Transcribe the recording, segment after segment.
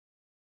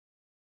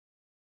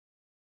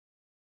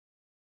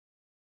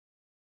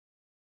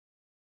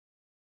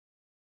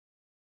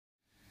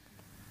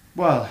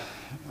Well,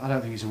 I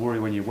don't think it's a worry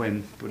when you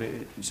win, but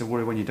it's a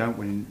worry when you don't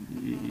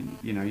win.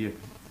 You know, you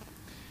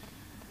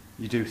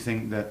do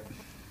think that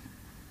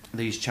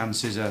these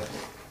chances are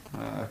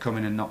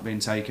coming and not being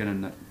taken,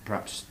 and that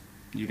perhaps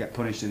you get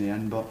punished in the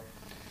end. But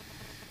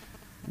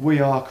we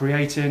are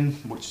creating,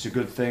 which is a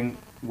good thing.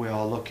 We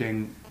are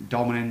looking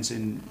dominant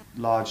in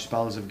large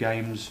spells of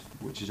games,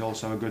 which is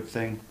also a good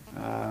thing.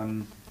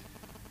 I'm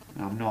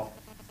not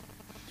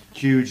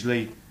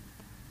hugely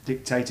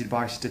dictated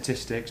by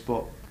statistics,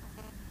 but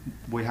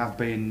we have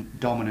been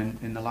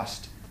dominant in the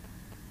last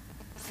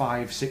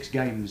 5-6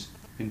 games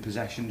in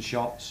possession,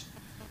 shots,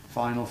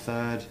 final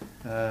third,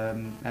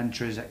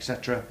 entries,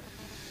 etc.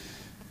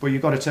 But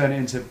you've got to turn it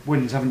into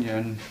wins, haven't you?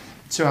 And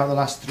 2 out of the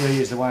last 3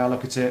 is the way I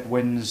look at it,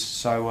 wins.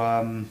 So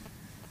I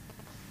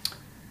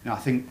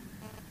think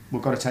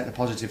we've got to take the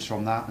positives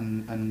from that,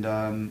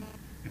 and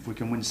if we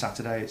can win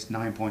Saturday, it's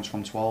 9 points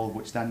from 12,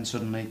 which then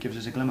suddenly gives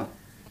us a glimmer.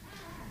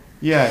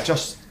 Yeah,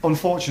 just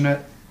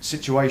unfortunate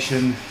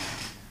situation.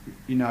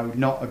 You know,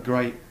 not a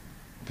great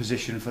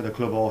position for the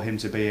club or him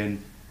to be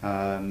in.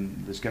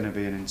 There's going to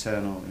be an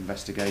internal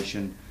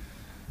investigation,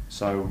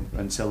 so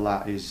until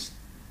that is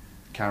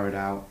carried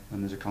out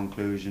and there's a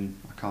conclusion,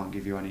 I can't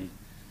give you any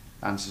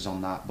answers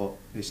on that, but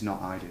it's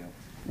not ideal.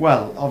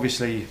 Well,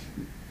 obviously,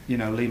 you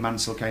know, Lee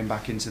Mansell came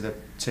back into the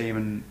team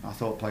and I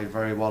thought played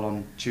very well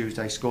on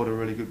Tuesday, scored a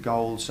really good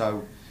goal,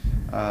 so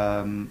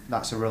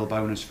that's a real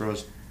bonus for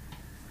us.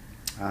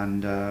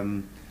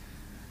 And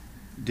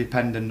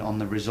dependent on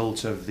the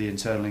result of the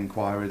internal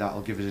inquiry,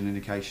 that'll give us an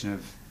indication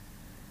of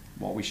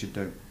what we should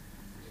do.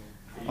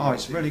 Oh,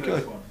 it's really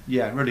good.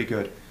 Yeah, really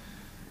good.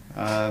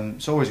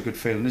 It's always a good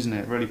feeling, isn't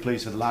it? Really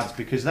pleased for the lads,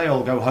 because they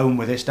all go home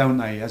with this, don't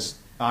they? As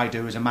I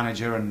do as a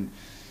manager, and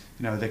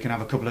you know, they can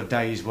have a couple of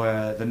days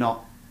where they're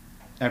not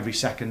every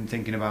second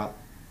thinking about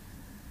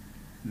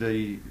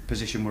the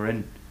position we're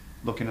in,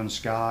 looking on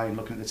Sky and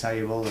looking at the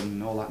table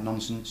and all that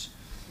nonsense.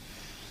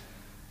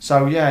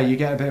 So yeah, you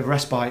get a bit of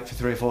respite for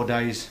 3 or 4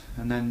 days,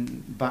 and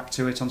then back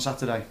to it on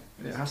Saturday.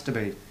 It has to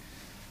be.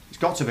 It's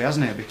got to be,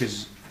 hasn't it?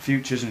 Because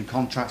futures and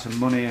contracts and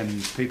money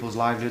and people's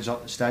livelihoods are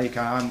at stake.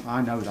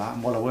 I know that.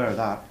 I'm well aware of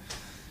that,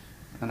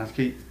 and I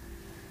keep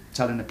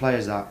telling the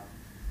players that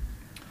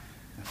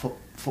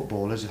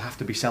footballers have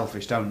to be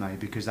selfish, don't they?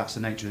 Because that's the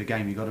nature of the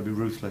game. You've got to be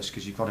ruthless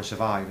because you've got to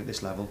survive at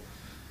this level.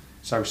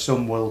 So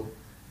some will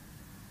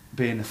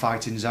be in the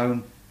fighting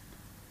zone,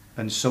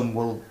 and some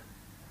will,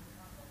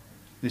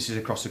 this is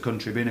across the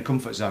country, be in a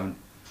comfort zone.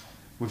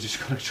 We've just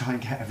got to try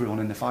and get everyone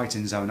in the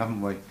fighting zone,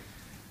 haven't we?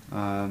 Do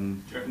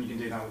you reckon you can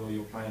do that with all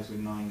your players with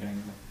 9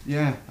 games left?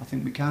 Yeah, I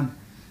think we can.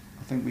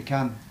 I think we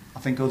can. I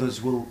think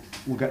others will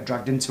get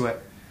dragged into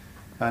it.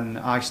 And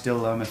I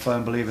still am a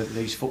firm believer that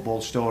these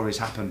football stories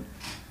happen.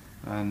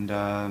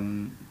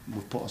 And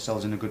we've put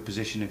ourselves in a good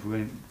position. If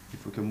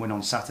we can win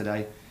on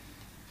Saturday,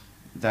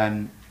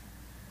 then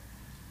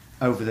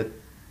over the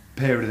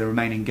period of the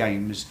remaining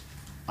games,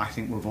 I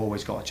think we've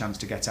always got a chance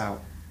to get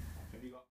out.